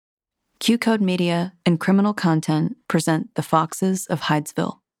Q-Code Media and Criminal Content present The Foxes of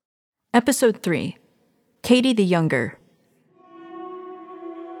Hydesville. Episode 3, Katie the Younger.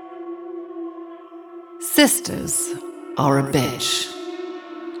 Sisters are a bitch.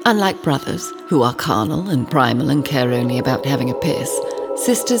 Unlike brothers, who are carnal and primal and care only about having a piss,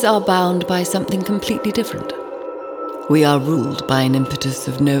 sisters are bound by something completely different. We are ruled by an impetus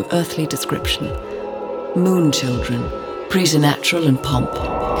of no earthly description. Moon children, preternatural and pomp,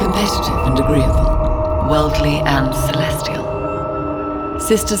 competitive and agreeable, worldly and celestial.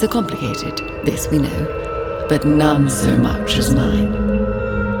 Sisters are complicated, this we know, but none so much as mine.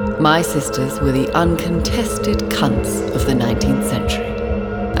 My sisters were the uncontested cunts of the 19th century.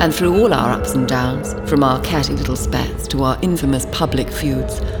 And through all our ups and downs, from our catty little spats to our infamous public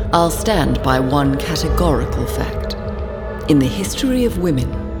feuds, I'll stand by one categorical fact. In the history of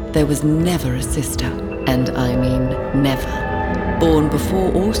women, there was never a sister, and I mean never, born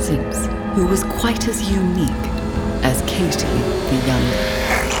before or since, who was quite as unique as Katie the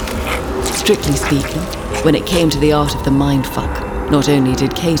Younger. Strictly speaking, when it came to the art of the mindfuck, not only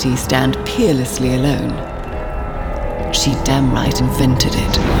did Katie stand peerlessly alone, she damn right invented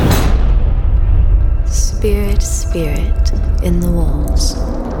it. Spirit, spirit in the walls,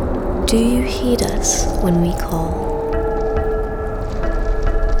 do you heed us when we call?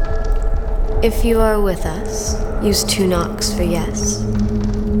 If you are with us, use 2 knocks for yes,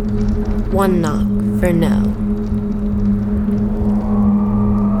 1 knock for no.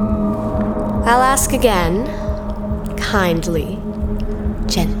 I'll ask again, kindly,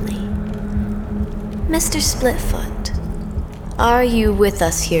 gently. Mr. Splitfoot, are you with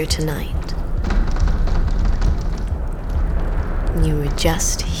us here tonight? You were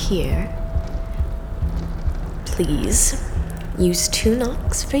just here. Please, use 2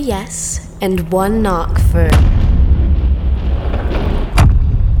 knocks for yes and 1 knock for...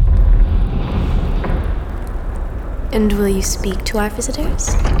 And will you speak to our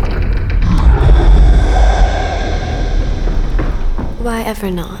visitors? Why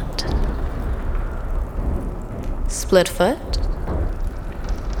ever not? Splitfoot?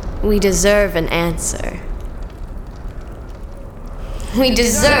 We deserve an answer. We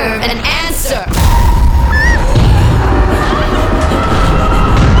deserve an answer!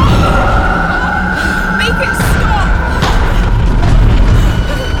 Make it stop!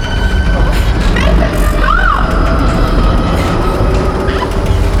 Make it stop!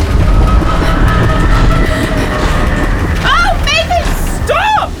 Oh, make it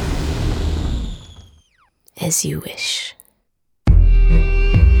stop! As you wish.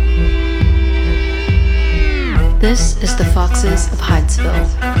 This is The Foxes of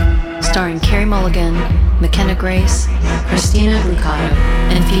Hydesville, starring Carey Mulligan, McKenna Grace, Christina Lucado,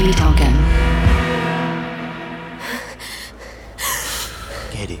 and Phoebe Tonkin.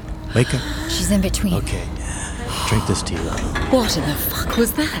 Katie, wake up. She's in between. Okay, drink this tea. What in the fuck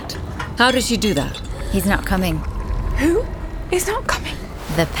was that? How did she do that? He's not coming. Who is not coming?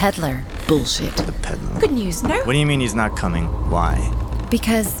 The peddler. Bullshit. The peddler. Good news, no? What do you mean he's not coming? Why?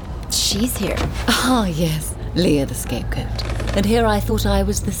 Because she's here. Ah, yes. Leah the scapegoat. And here I thought I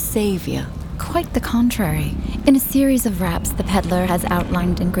was the savior. Quite the contrary. In a series of raps, the peddler has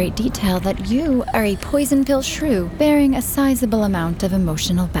outlined in great detail that you are a poison pill shrew bearing a sizable amount of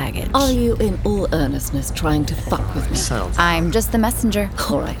emotional baggage. Are you in all earnestness trying to fuck with me? Settled. I'm just the messenger.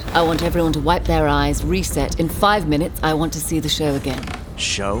 All right. I want everyone to wipe their eyes, reset. In 5 minutes, I want to see the show again.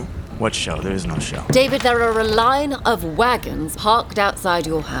 Show? What show? There is no show. David, there are a line of wagons parked outside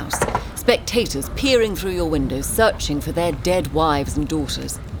your house. Spectators peering through your windows, searching for their dead wives and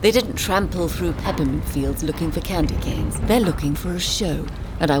daughters. They didn't trample through peppermint fields looking for candy canes. They're looking for a show.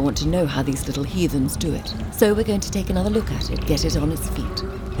 And I want to know how these little heathens do it. So we're going to take another look at it, get it on its feet.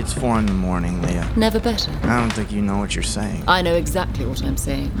 It's 4 a.m, Leah. Never better. I don't think you know what you're saying. I know exactly what I'm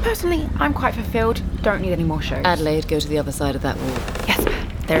saying. Personally, I'm quite fulfilled. Don't need any more shows. Adelaide, go to the other side of that wall. Yes, ma'am.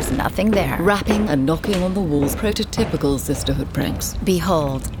 There's nothing there. Rapping and knocking on the walls, prototypical sisterhood pranks.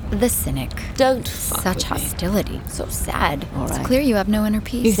 Behold, the cynic. Don't fuck Such with me. hostility. So sad. All It's right. clear you have no inner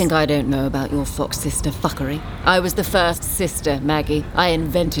peace. You think I don't know about your fox sister fuckery? I was the first sister, Maggie. I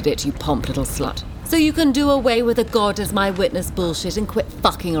invented it, you pomp little slut. So you can do away with a god as my witness bullshit and quit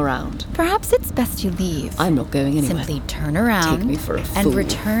fucking around. Perhaps it's best you leave. I'm not going anywhere. Simply turn around Take me for a and fool.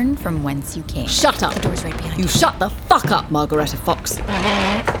 return from whence you came. Shut up! The door's right behind You you. shut the fuck up, Margaretta Fox.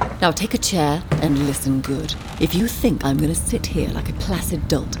 Now take a chair and listen good. If you think I'm going to sit here like a placid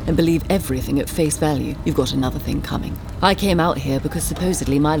dolt and believe everything at face value, you've got another thing coming. I came out here because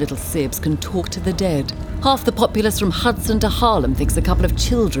supposedly my little sibs can talk to the dead. Half the populace from Hudson to Harlem thinks a couple of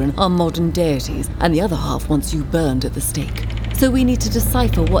children are modern deities, and the other half wants you burned at the stake. So we need to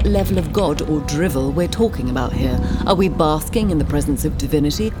decipher what level of god or drivel we're talking about here. Are we basking in the presence of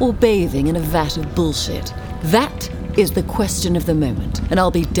divinity or bathing in a vat of bullshit? That is the question of the moment, and I'll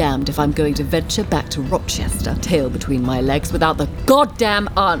be damned if I'm going to venture back to Rochester, tail between my legs, without the goddamn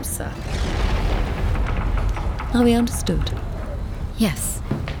answer. Are we understood? Yes.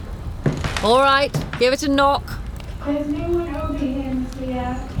 All right, give it a knock. There's no one over here, Miss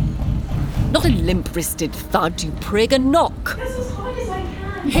Leah. Not a limp-wristed thud, you prig, a knock. That's as hard as I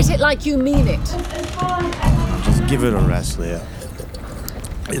can. Hit it like you mean it. As hard as Just give it a rest, Leah.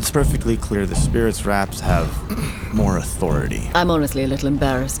 It's perfectly clear the Spirit's raps have more authority. I'm honestly a little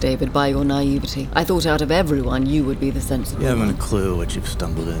embarrassed, David, by your naivety. I thought out of everyone you would be the sensible You haven't a one. clue what you've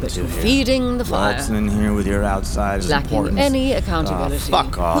stumbled into But you're here. feeding the fire. Waltzing in here with your outside Lacking importance. any accountability.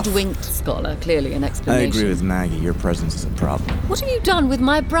 Fuck off. Hoodwinked scholar, clearly an I explanation. agree with Maggie. Your presence is a problem. What have you done with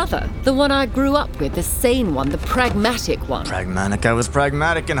my brother? The one I grew up with, the sane one, the pragmatic one. Pragmatic. I was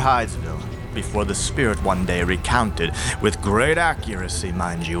pragmatic in Hydesville. Before the Spirit one day recounted, with great accuracy,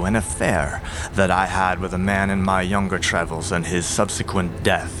 mind you, an affair that I had with a man in my younger travels and his subsequent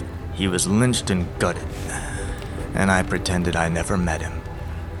death. He was lynched and gutted, and I pretended I never met him.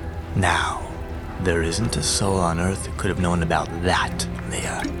 Now, there isn't a soul on earth who could have known about that,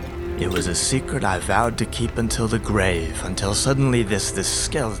 Leah. It was a secret I vowed to keep until the grave, until suddenly this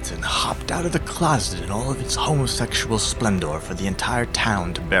skeleton hopped out of the closet in all of its homosexual splendor for the entire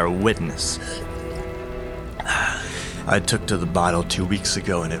town to bear witness. I took to the bottle 2 weeks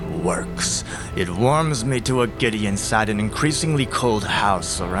ago and it works. It warms me to a giddy inside an increasingly cold house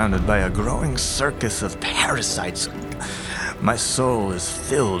surrounded by a growing circus of parasites. My soul is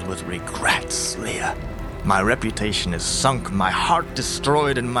filled with regrets, Leah. My reputation is sunk, my heart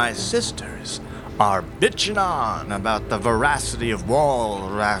destroyed, and my sisters are bitching on about the veracity of wall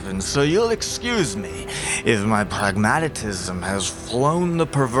rapping, so you'll excuse me if my pragmatism has flown the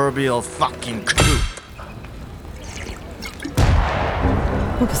proverbial fucking coop.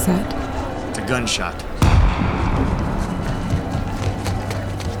 What was that? It's a gunshot.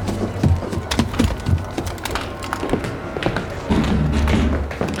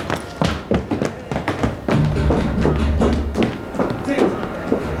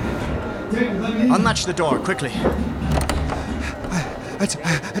 Unlatch the door, quickly.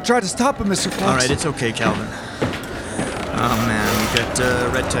 I tried to stop him, Mr. Fox. All right, it's okay, Calvin. Oh, man, we got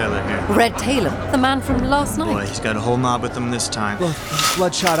Red Taylor here. Red Taylor, the man from last night. Boy, he's got a whole mob with him this time.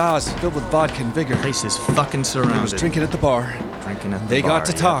 Bloodshot eyes filled with vodka and vigor. Place is fucking He was surrounded. drinking at the bar. Drinking at the They bar, got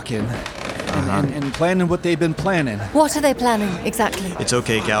to yeah. talking and planning what they've been planning. What are they planning, exactly? It's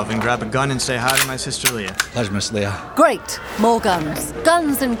okay, Calvin. Grab a gun and say hi to my sister Leah. Pleasure, Miss Leah. Great. More guns.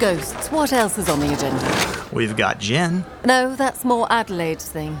 Guns and ghosts. What else is on the agenda? We've got Jen. No, that's more Adelaide's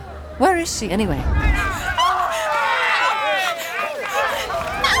thing. Where is she, anyway?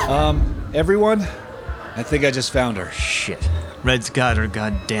 Everyone, I think I just found her. Shit. Red's got her,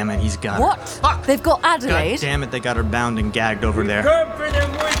 god damn it, he's got her. What? Fuck! They've got God Adelaide? damn it, they got her bound and gagged over there. Come for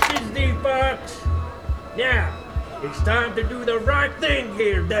them witches, D-Fox. Now, it's time to do the right thing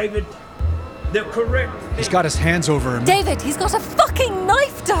here, David. The correct thing. He's got his hands over him. David, he's got a fucking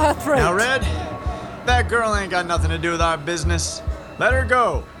knife to her throat. Now, Red, that girl ain't got nothing to do with our business. Let her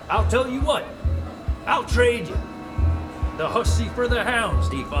go. I'll tell you what. I'll trade you. The hussy for the hounds,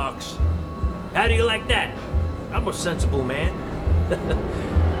 D-Fox. How do you like that? I'm a sensible man.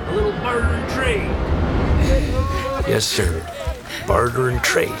 A little barter and trade. Yes, sir. Barter and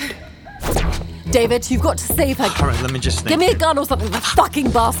trade. David, you've got to save her. All right, let me just think. Give me a here. gun or something, the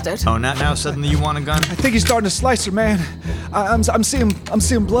fucking bastard. Oh, now suddenly you want a gun? I think he's starting to slice her, man. I'm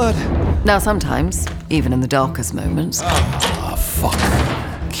seeing blood. Now, sometimes, even in the darkest moments,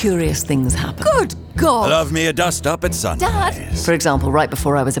 curious things happen. Good God! Love me a dust up at sunrise. Dad! For example, right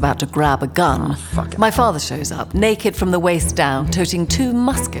before I was about to grab a gun, my father shows up, naked from the waist down, toting 2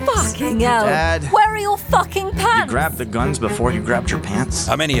 muskets. Fucking hell! Dad. Where are your fucking pants? You grabbed the guns before you grabbed your pants?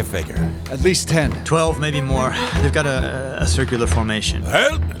 How many you figure? At least 10. 12, maybe more. They've got a circular formation.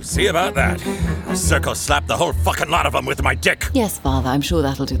 Well, see about that. I'll circle slap the whole fucking lot of them with my dick. Yes, Father, I'm sure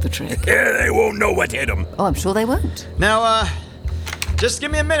that'll do the trick. Yeah, they won't know what hit them. Oh, I'm sure they won't. Now, just give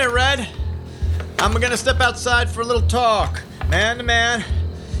me a minute, Red. I'm gonna step outside for a little talk. Man to man.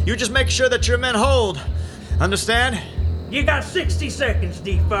 You just make sure that your men hold. Understand? You got 60 seconds,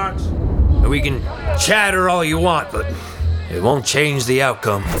 D-Fox. We can chatter all you want, but it won't change the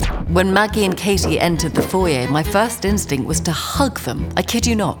outcome. When Maggie and Katie entered the foyer, my first instinct was to hug them. I kid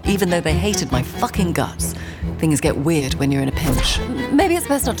you not, even though they hated my fucking guts. Things get weird when you're in a pinch. Maybe it's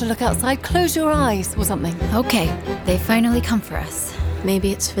best not to look outside. Close your eyes or something. Okay, they finally come for us.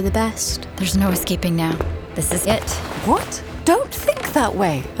 Maybe it's for the best. There's no escaping now. This is it. What? Don't think that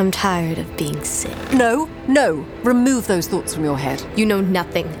way. I'm tired of being sick. No. Remove those thoughts from your head. You know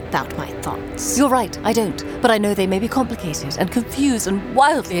nothing about my thoughts. You're right, I don't. But I know they may be complicated and confused and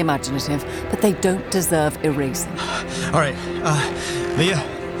wildly imaginative, but they don't deserve erasing. All right, Leah,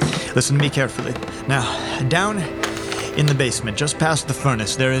 listen to me carefully. Now, down in the basement, just past the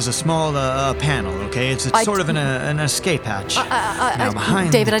furnace, there is a small panel, okay? It's sort of an escape hatch. Now,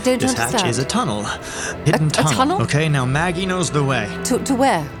 behind David, I don't this understand. hatch is a tunnel. Hidden tunnel. A tunnel? Okay, now Maggie knows the way. To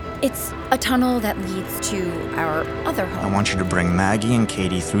where? It's a tunnel that leads to our other I home. want you to bring Maggie and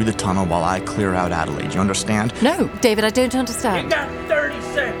Katie through the tunnel while I clear out Adelaide. You understand? No, David, I don't You understand. got 30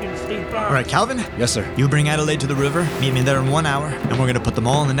 seconds, Steve Fox. All right, Calvin? Yes, sir. You bring Adelaide to the river, meet me there in 1 hour, and we're gonna put them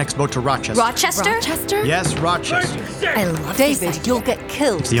all in the next boat to Rochester. Rochester? Rochester? Yes, Rochester. 30 I seconds. love this David, idea. you'll get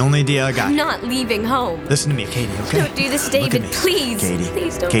killed. It's the only idea I got. I'm not leaving home. Listen to me, Katie, okay? Don't do this, Look at David. me. Please. Katie.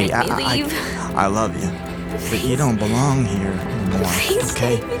 Please don't Katie, make me leave. I love you. But you don't belong here anymore, Please,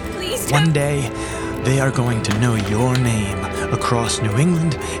 okay? David, please One don't. day, they are going to know your name across New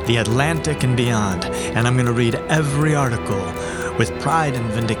England, the Atlantic, and beyond. And I'm going to read every article with pride and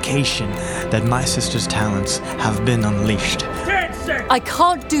vindication that my sister's talents have been unleashed. 10 seconds. I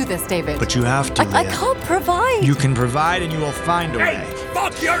can't do this, David. But you have to, I Leah. can't provide. You can provide and you will find a way. Hey,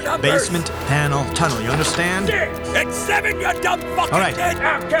 fuck your numbers! Basement, panel, tunnel, you understand? 6. It's 7, you dumb fucking All right. kid!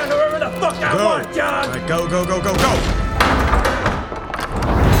 I'll count whoever the fuck I Go. want, John. All right, go.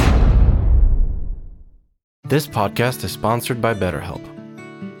 This podcast is sponsored by BetterHelp.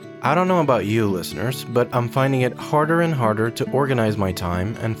 I don't know about you, listeners, but I'm finding it harder and harder to organize my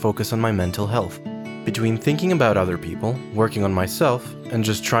time and focus on my mental health. Between thinking about other people, working on myself, and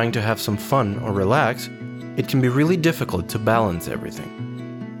just trying to have some fun or relax, it can be really difficult to balance everything.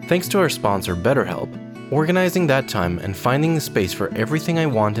 Thanks to our sponsor, BetterHelp, organizing that time and finding the space for everything I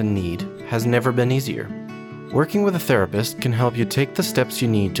want and need has never been easier. Working with a therapist can help you take the steps you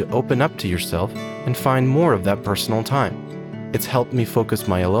need to open up to yourself and find more of that personal time. It's helped me focus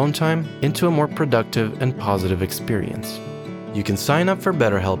my alone time into a more productive and positive experience. You can sign up for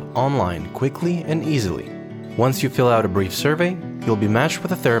BetterHelp online quickly and easily. Once you fill out a brief survey, you'll be matched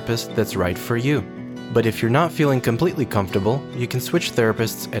with a therapist that's right for you. But if you're not feeling completely comfortable, you can switch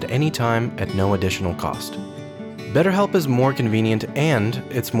therapists at any time at no additional cost. BetterHelp is more convenient and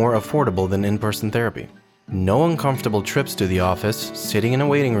it's more affordable than in-person therapy. No uncomfortable trips to the office, sitting in a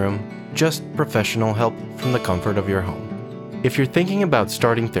waiting room, just professional help from the comfort of your home. If you're thinking about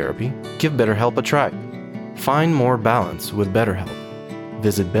starting therapy, give BetterHelp a try. Find more balance with BetterHelp.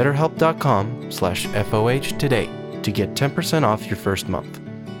 Visit betterhelp.com/FOH today to get 10% off your first month.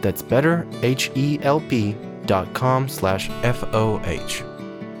 That's betterhelp.com/FOH.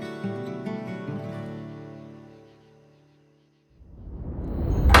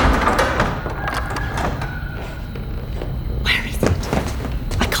 Where is it?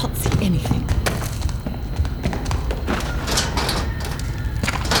 I can't see anything.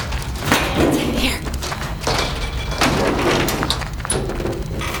 It's here.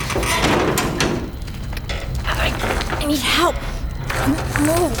 I need help.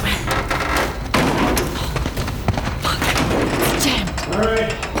 Move. It's jammed. All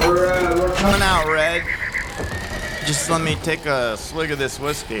right, we're coming out, Red. Just let me take a swig of this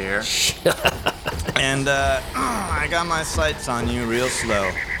whiskey here. And, I got my sights on you real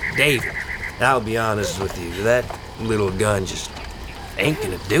slow. David, I'll be honest with you. That little gun just ain't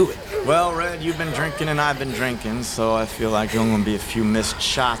gonna do it. Well, Red, you've been drinking and I've been drinking, so I feel like there's gonna be a few missed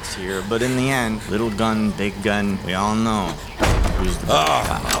shots here. But in the end, little gun, big gun, we all know who's the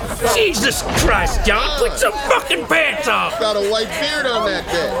Oh, Jesus Christ, John, put some fucking pants on! Got a white beard on that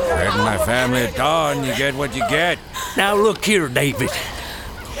day. Red my family at dawn, you get what you get. Now look here, David.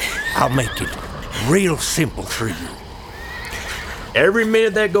 I'll make it real simple for you. Every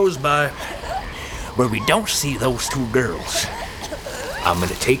minute that goes by where we don't see those two girls, I'm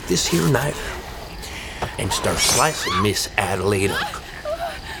gonna take this here knife and start slicing Miss Adelaide up.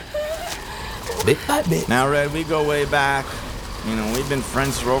 Bit by bit. Now, Red, we go way back. You know, we've been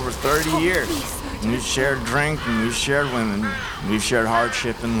friends for over 30 years. And we've shared drink and we've shared women. And we've shared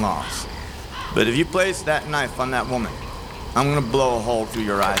hardship and loss. But if you place that knife on that woman, I'm gonna blow a hole through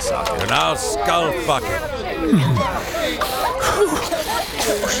your eye socket. And I'll skull fuck her.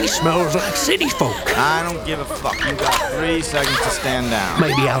 She smells like city folk. I don't give a fuck. You got 3 seconds to stand down.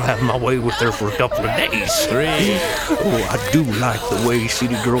 Maybe I'll have my way with her for a couple of days. 3. Oh, I do like the way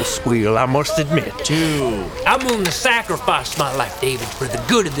city girls squeal, I must admit. 2. I'm willing to sacrifice my life, David, for the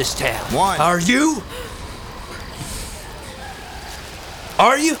good of this town. 1. Are you?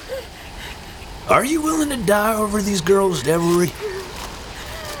 Are you? Are you willing to die over these girls' devilry?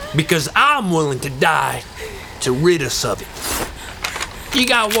 Because I'm willing to die to rid us of it. You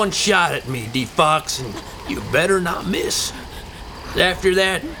got one shot at me, D-Fox, and you better not miss. After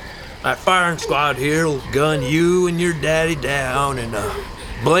that, my firing squad here will gun you and your daddy down in a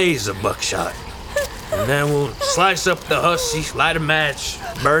blaze of buckshot. And then we'll slice up the hussy, light a match,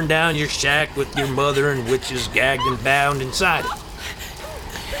 burn down your shack with your mother and witches gagged and bound inside it.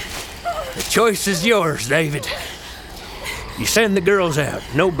 The choice is yours, David. You send the girls out,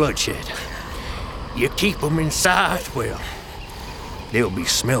 no bloodshed. You keep them inside, well, they'll be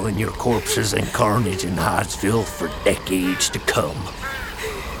smelling your corpses and carnage in Hydesville for decades to come.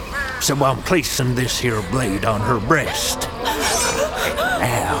 So I'm placing this here blade on her breast.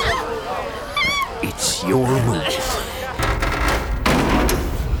 Now, it's your move.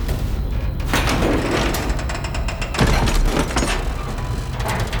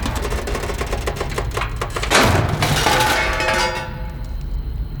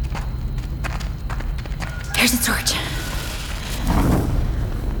 Here's the torch.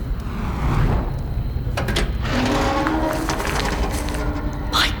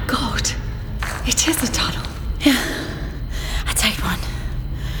 My God, it is a tunnel. Yeah, a tight one.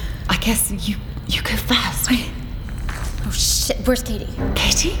 I guess you go fast. Wait. Oh shit, where's Katie?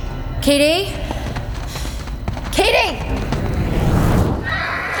 Katie? Katie? Katie!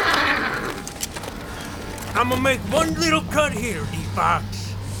 I'm gonna make one little cut here,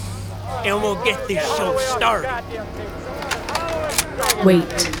 D-Fox, and we'll get this show started.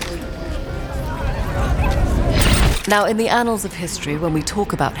 Wait. Now, in the annals of history, when we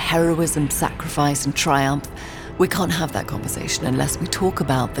talk about heroism, sacrifice, and triumph, we can't have that conversation unless we talk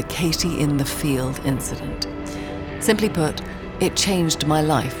about the Katie in the field incident. Simply put, it changed my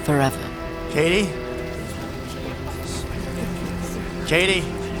life forever. Katie? Katie?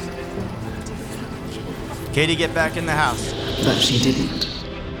 Katie, get back in the house. But she didn't.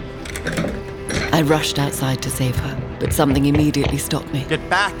 I rushed outside to save her, but something immediately stopped me. Get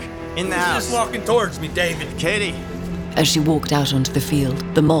back in the house. Just walking towards me, David. Katie. As she walked out onto the field,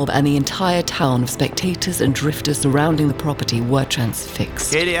 the mob and the entire town of spectators and drifters surrounding the property were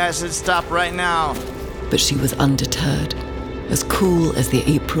transfixed. Katie, I said stop right now. But she was undeterred, as cool as the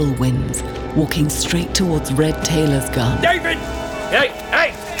April winds, walking straight towards Red Taylor's gun. David! Hey!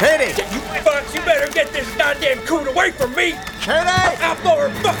 Katie! You fucks, you better get this goddamn coon away from me! Katie! I'll blow her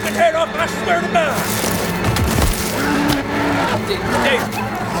fucking head off, I swear to God! David!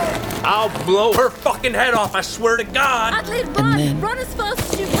 I'll blow her fucking head off, I swear to God! Adelaide, And then run as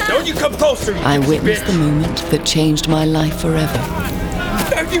fast as you can! Don't you come closer, you I gypsy witnessed the bitch. moment that changed my life forever.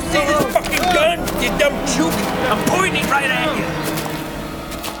 Don't you see this fucking gun, you dumb chook? I'm pointing right at you!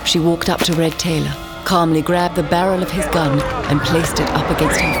 She walked up to Red Taylor, calmly grabbed the barrel of his gun and placed it up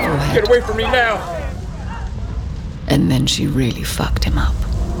against her forehead. Get away from me now! And then she really fucked him up.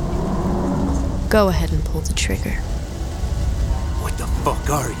 Go ahead and pull the trigger. What the fuck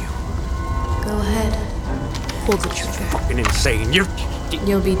are you? Go ahead. Pull the trigger. Fucking insane. You'll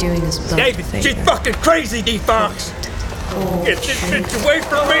be doing us both a David, favor. she's fucking crazy, D-Fox! Get this bitch away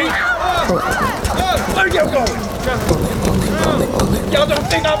from me! Where you going? Y'all don't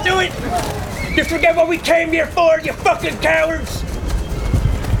think I'll do it? You forget what we came here for, you fucking cowards!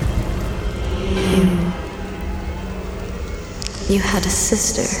 You had a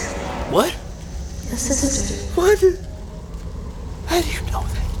sister. What? A sister. What? How do you know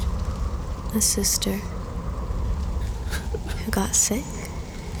that? A sister. Who got sick?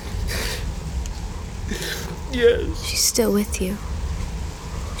 Yes. She's still with you.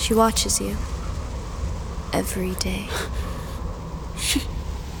 She watches you. Every day.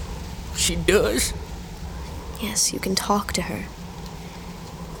 She does? Yes, you can talk to her.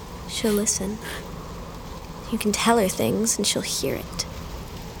 She'll listen. You can tell her things and she'll hear it.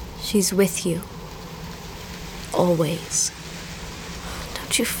 She's with you. Always.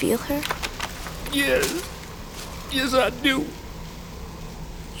 Don't you feel her? Yes. Yes, I do.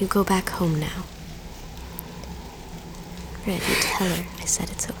 You go back home now. Red, you tell her I said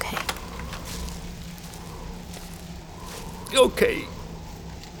it's okay. Okay.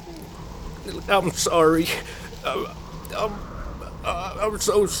 I'm sorry. I'm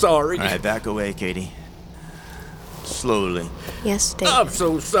so sorry. All right, back away, Katie. Slowly. Yes, David. I'm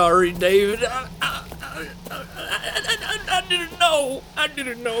so sorry, David. I didn't know. I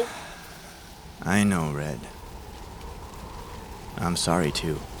didn't know. I know, Red. I'm sorry,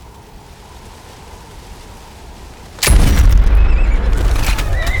 too.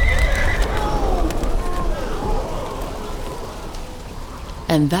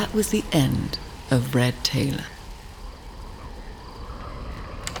 And that was the end of Red Taylor.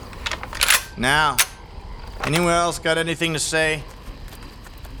 Now, anyone else got anything to say?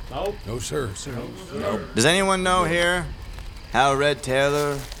 No. No, sir. Does anyone know here how Red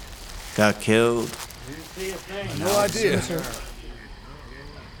Taylor got killed? No idea.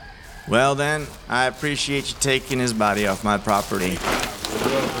 Well then, I appreciate you taking his body off my property.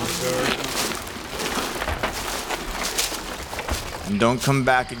 And don't come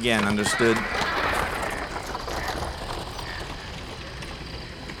back again, understood?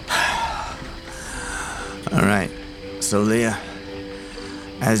 Alright, so Leah,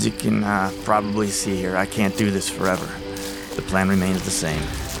 as you can probably see here, I can't do this forever. The plan remains the same.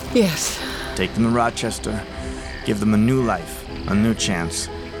 Yes. Take them to Rochester, give them a new life, a new chance,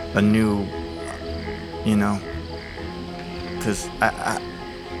 a new, you know, because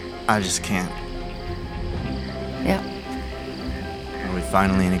I just can't. Yeah. Are we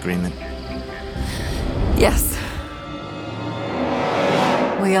finally in agreement? Yes.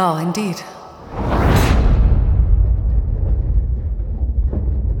 We are indeed.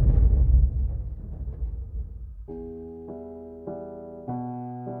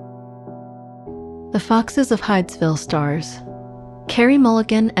 The Foxes of Hydesville stars Carey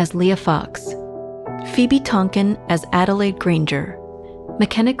Mulligan as Leah Fox, Phoebe Tonkin as Adelaide Granger,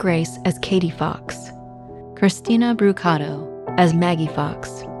 McKenna Grace as Katie Fox, Christina Brucato as Maggie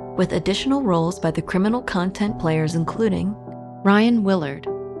Fox, with additional roles by the criminal content players including Ryan Willard,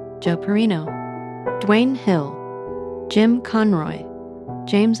 Joe Perino, Dwayne Hill, Jim Conroy,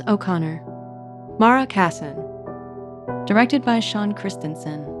 James O'Connor, Mara Casson. Directed by Sean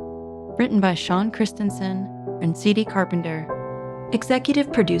Christensen. Written by Sean Christensen and C.D. Carpenter.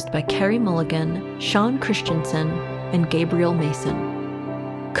 Executive produced by Carey Mulligan, Sean Christensen, and Gabriel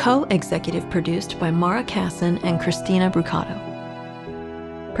Mason. Co-executive produced by Mara Casson and Christina Brucato.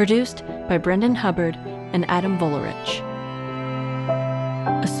 Produced by Brendan Hubbard and Adam Volerich.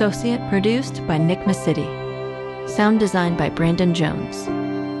 Associate produced by Nick Masidi. Sound designed by Brandon Jones.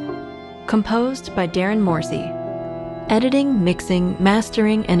 Composed by Darren Morsey. Editing, mixing,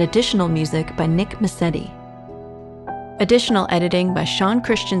 mastering, and additional music by Nick Massetti. Additional editing by Sean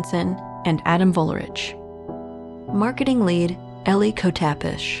Christensen and Adam Volerich. Marketing lead, Ellie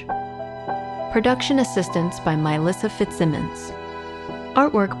Kotapish. Production assistance by Mylissa Fitzsimmons.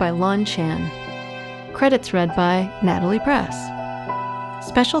 Artwork by Lon Chan. Credits read by Natalie Press.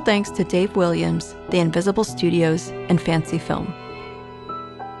 Special thanks to Dave Williams, The Invisible Studios, and Fancy Film.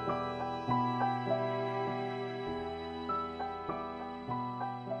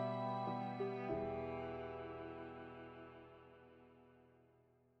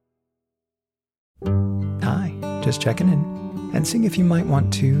 Just checking in and seeing if you might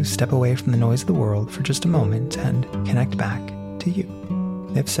want to step away from the noise of the world for just a moment and connect back to you.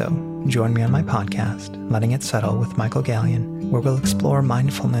 If so, join me on my podcast, Letting It Settle with Michael Gallion, where we'll explore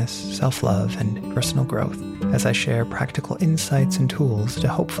mindfulness, self-love, and personal growth as I share practical insights and tools to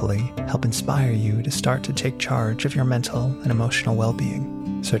hopefully help inspire you to start to take charge of your mental and emotional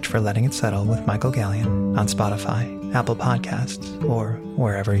well-being. Search for Letting It Settle with Michael Gallion on Spotify, Apple Podcasts, or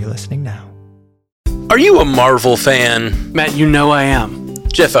wherever you're listening now. Are you a Marvel fan? Matt, you know I am.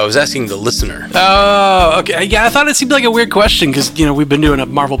 Jeff, I was asking the listener. Oh, okay. Yeah, I thought it seemed like a weird question because, we've been doing a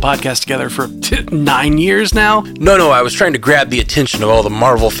Marvel podcast together for 9 years now. No, I was trying to grab the attention of all the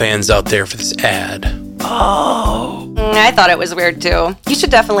Marvel fans out there for this ad. Oh. I thought it was weird too. You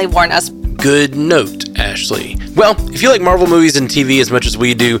should definitely warn us. Good note, Ashley. Well, if you like Marvel movies and TV as much as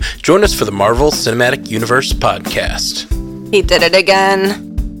we do, join us for the Marvel Cinematic Universe podcast. He did it again.